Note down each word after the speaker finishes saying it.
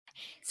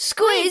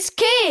Squiz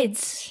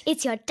Kids!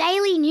 It's your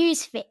daily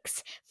news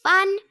fix.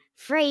 Fun,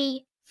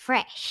 free,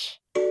 fresh.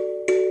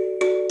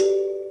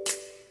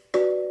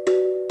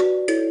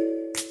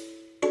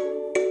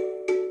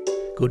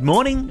 Good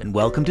morning and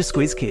welcome to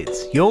Squiz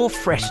Kids, your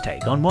fresh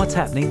take on what's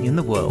happening in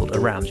the world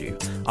around you.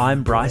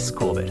 I'm Bryce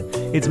Corbett.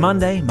 It's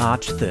Monday,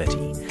 March 30.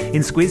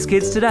 In Squiz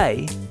Kids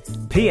today,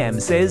 PM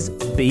says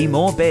be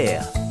more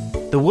bear.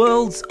 The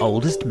world's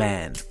oldest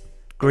man.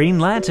 Green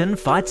Lantern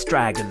fights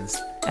dragons.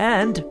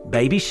 And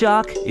Baby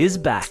Shark is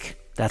back.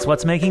 That's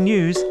what's making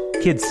news,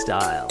 kids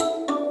style.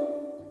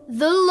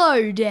 The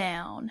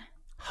Lowdown.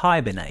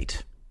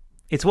 Hibernate.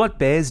 It's what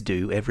bears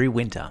do every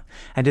winter,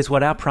 and it's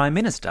what our Prime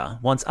Minister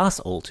wants us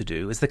all to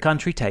do as the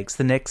country takes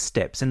the next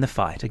steps in the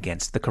fight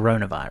against the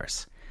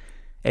coronavirus.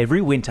 Every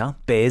winter,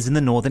 bears in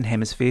the Northern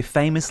Hemisphere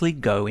famously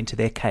go into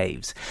their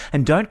caves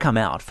and don't come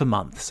out for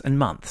months and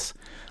months.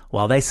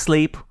 While they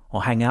sleep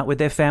or hang out with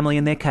their family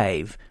in their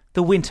cave,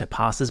 the winter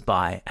passes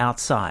by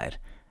outside.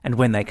 And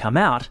when they come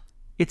out,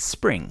 it's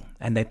spring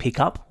and they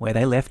pick up where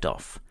they left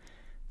off.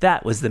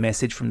 That was the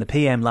message from the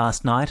PM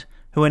last night,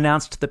 who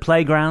announced the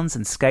playgrounds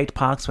and skate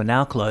parks were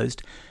now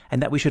closed and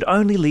that we should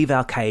only leave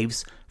our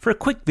caves for a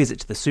quick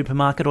visit to the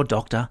supermarket or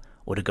doctor,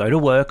 or to go to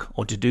work,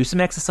 or to do some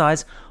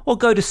exercise, or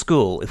go to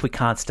school if we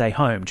can't stay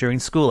home during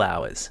school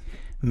hours.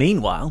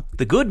 Meanwhile,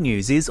 the good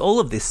news is all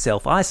of this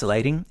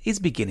self-isolating is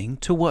beginning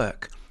to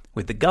work,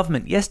 with the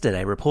government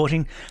yesterday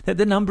reporting that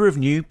the number of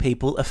new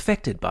people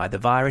affected by the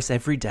virus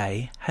every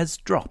day has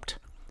dropped.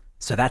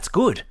 So that's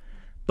good.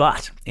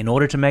 But in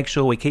order to make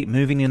sure we keep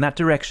moving in that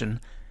direction,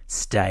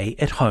 stay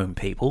at home,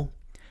 people.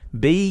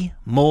 Be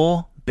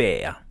more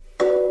bear.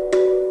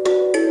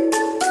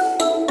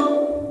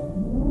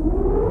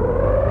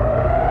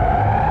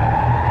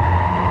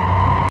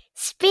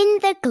 Spin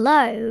the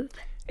globe.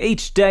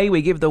 Each day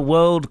we give the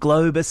world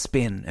globe a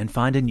spin and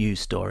find a news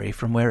story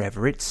from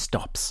wherever it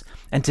stops.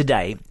 And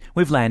today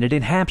we've landed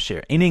in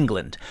Hampshire, in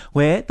England,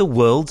 where the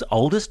world's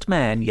oldest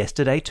man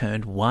yesterday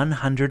turned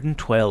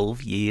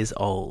 112 years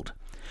old.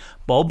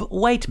 Bob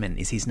Waitman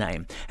is his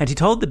name, and he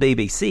told the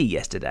BBC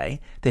yesterday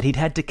that he'd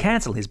had to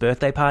cancel his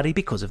birthday party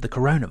because of the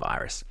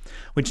coronavirus,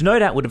 which no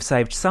doubt would have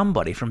saved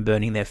somebody from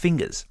burning their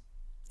fingers.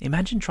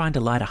 Imagine trying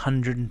to light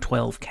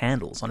 112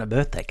 candles on a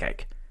birthday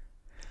cake.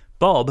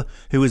 Bob,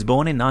 who was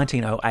born in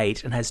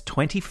 1908 and has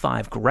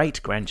 25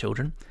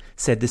 great-grandchildren,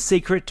 said the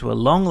secret to a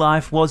long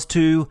life was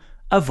to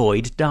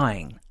avoid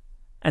dying.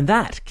 And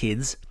that,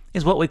 kids,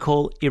 is what we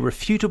call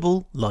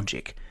irrefutable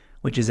logic,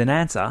 which is an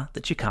answer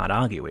that you can't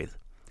argue with.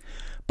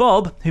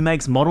 Bob, who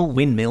makes model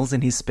windmills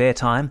in his spare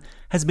time,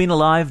 has been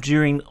alive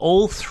during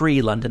all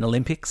 3 London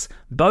Olympics,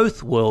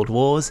 both World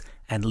Wars,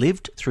 and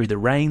lived through the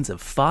reigns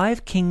of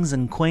 5 kings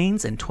and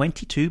queens and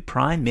 22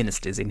 prime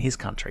ministers in his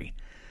country.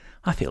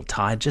 I feel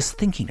tired just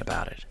thinking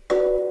about it.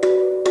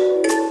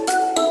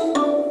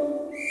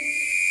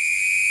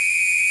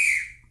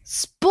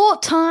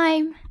 Sport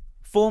time.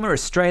 Former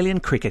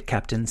Australian cricket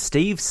captain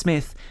Steve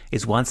Smith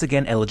is once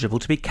again eligible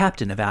to be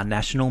captain of our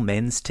national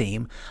men's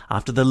team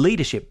after the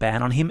leadership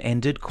ban on him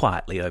ended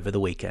quietly over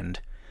the weekend.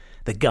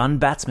 The gun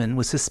batsman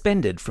was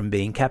suspended from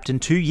being captain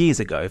 2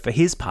 years ago for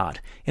his part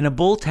in a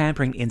ball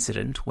tampering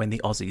incident when the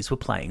Aussies were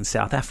playing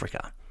South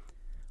Africa.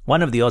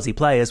 One of the Aussie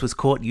players was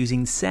caught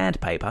using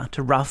sandpaper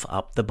to rough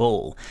up the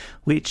ball,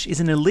 which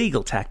is an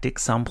illegal tactic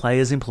some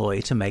players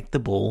employ to make the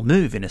ball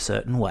move in a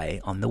certain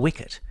way on the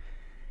wicket.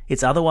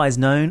 It's otherwise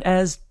known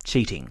as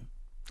cheating.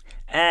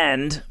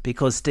 And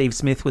because Steve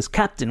Smith was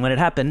captain when it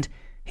happened,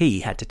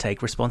 he had to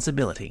take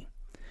responsibility.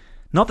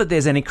 Not that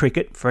there's any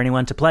cricket for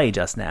anyone to play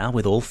just now,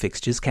 with all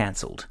fixtures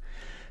cancelled.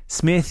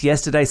 Smith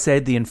yesterday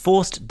said the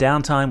enforced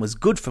downtime was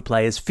good for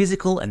players'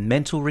 physical and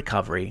mental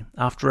recovery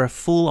after a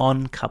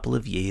full-on couple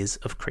of years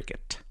of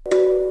cricket.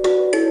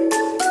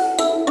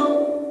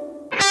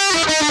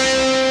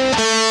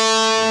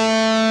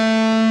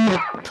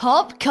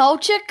 Pop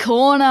Culture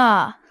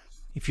Corner.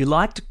 If you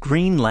liked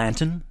Green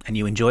Lantern and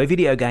you enjoy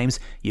video games,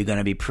 you're going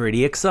to be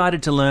pretty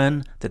excited to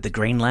learn that the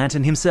Green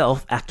Lantern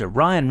himself, actor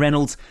Ryan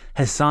Reynolds,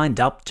 has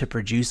signed up to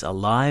produce a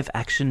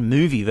live-action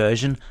movie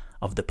version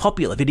of the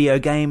popular video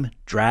game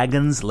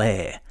Dragon's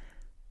Lair.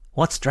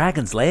 What's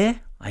Dragon's Lair?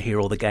 I hear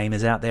all the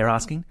gamers out there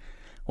asking.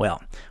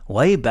 Well,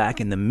 way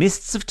back in the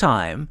mists of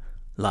time,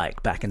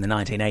 like back in the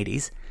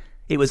 1980s,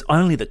 it was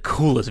only the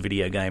coolest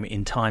video game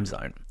in Time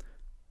Zone.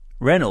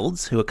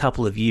 Reynolds, who a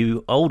couple of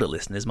you older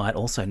listeners might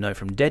also know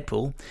from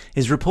Deadpool,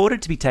 is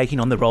reported to be taking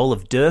on the role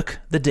of Dirk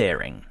the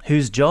Daring,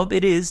 whose job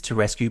it is to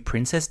rescue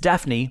Princess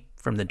Daphne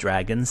from the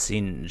dragon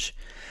Singe.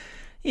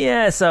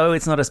 Yeah, so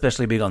it's not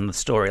especially big on the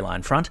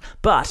storyline front,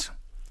 but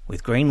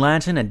with Green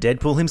Lantern and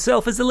Deadpool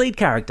himself as the lead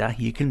character,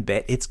 you can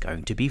bet it's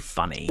going to be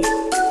funny.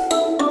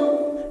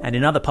 And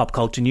in other pop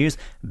culture news,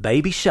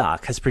 Baby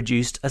Shark has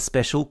produced a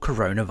special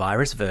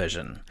coronavirus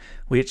version,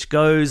 which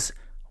goes,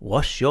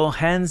 "Wash your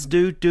hands,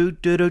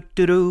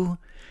 do-do-do-do-do-do."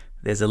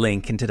 There's a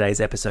link in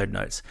today's episode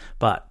notes,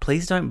 but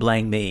please don't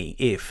blame me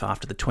if,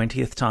 after the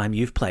 20th time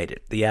you've played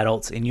it, the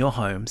adults in your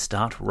home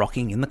start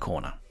rocking in the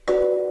corner.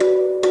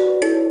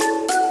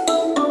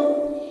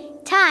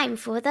 Time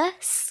for the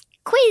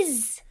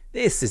Quiz!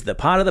 This is the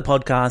part of the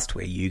podcast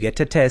where you get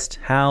to test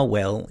how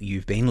well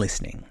you've been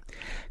listening.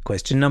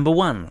 Question number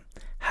 1.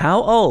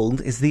 How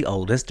old is the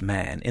oldest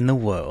man in the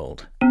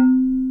world?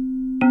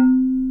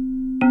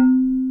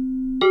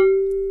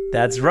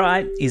 That's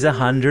right, he's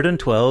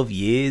 112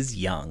 years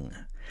young.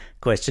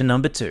 Question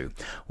number 2.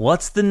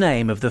 What's the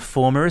name of the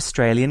former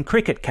Australian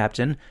cricket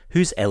captain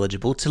who's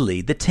eligible to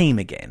lead the team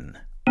again?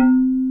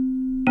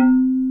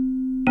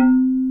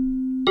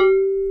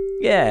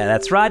 Yeah,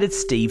 that's right, it's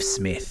Steve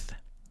Smith.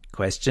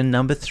 Question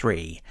number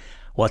 3.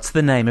 What's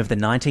the name of the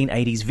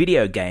 1980s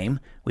video game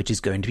which is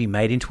going to be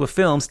made into a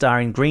film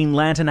starring Green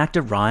Lantern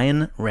actor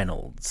Ryan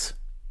Reynolds?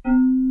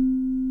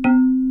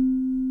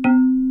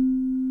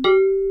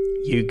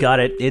 You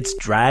got it, it's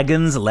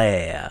Dragon's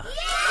Lair.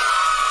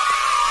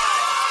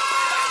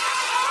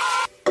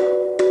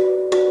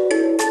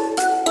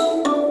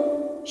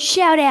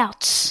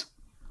 Shout-outs.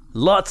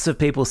 Lots of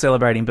people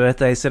celebrating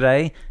birthdays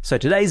today, so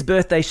today's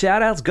birthday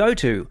shout-outs go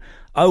to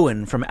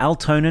Owen from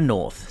Altona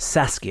North,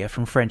 Saskia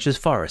from French's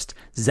Forest,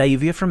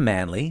 Xavier from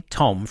Manly,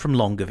 Tom from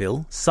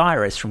Longueville,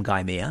 Cyrus from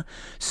Gymea,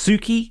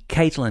 Suki,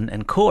 Caitlin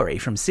and Corey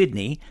from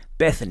Sydney,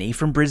 Bethany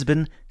from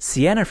Brisbane,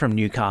 Sienna from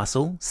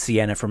Newcastle,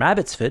 Sienna from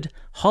Abbotsford,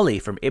 Holly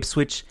from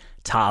Ipswich,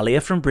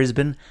 Talia from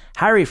Brisbane,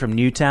 Harry from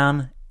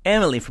Newtown,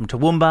 Emily from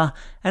Toowoomba,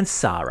 and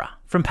Sarah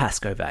from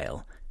Pascoe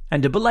Vale.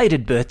 And a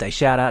belated birthday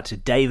shout-out to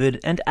David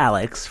and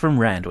Alex from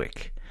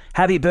Randwick.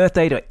 Happy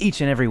birthday to each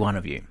and every one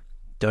of you.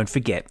 Don't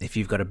forget, if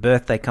you've got a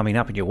birthday coming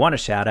up and you want a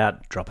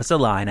shout-out, drop us a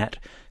line at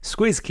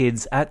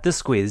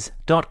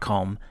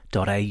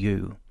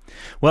squizkids@thesquiz.com.au.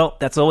 Well,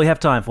 that's all we have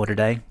time for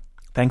today.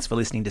 Thanks for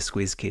listening to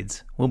Squiz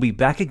Kids. We'll be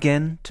back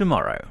again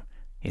tomorrow.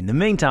 In the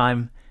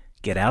meantime,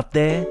 get out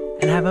there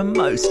and have a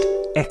most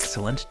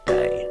excellent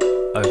day.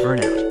 Over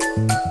and out.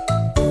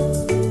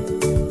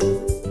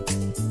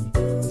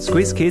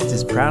 Squiz Kids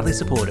is proudly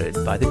supported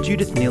by the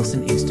Judith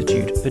Neilson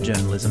Institute for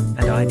Journalism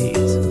and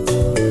Ideas.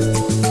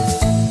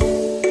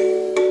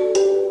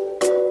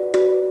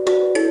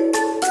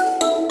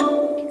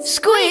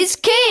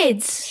 Squiz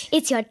Kids!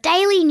 It's your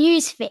daily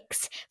news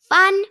fix.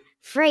 Fun,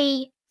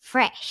 free,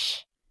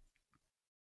 fresh.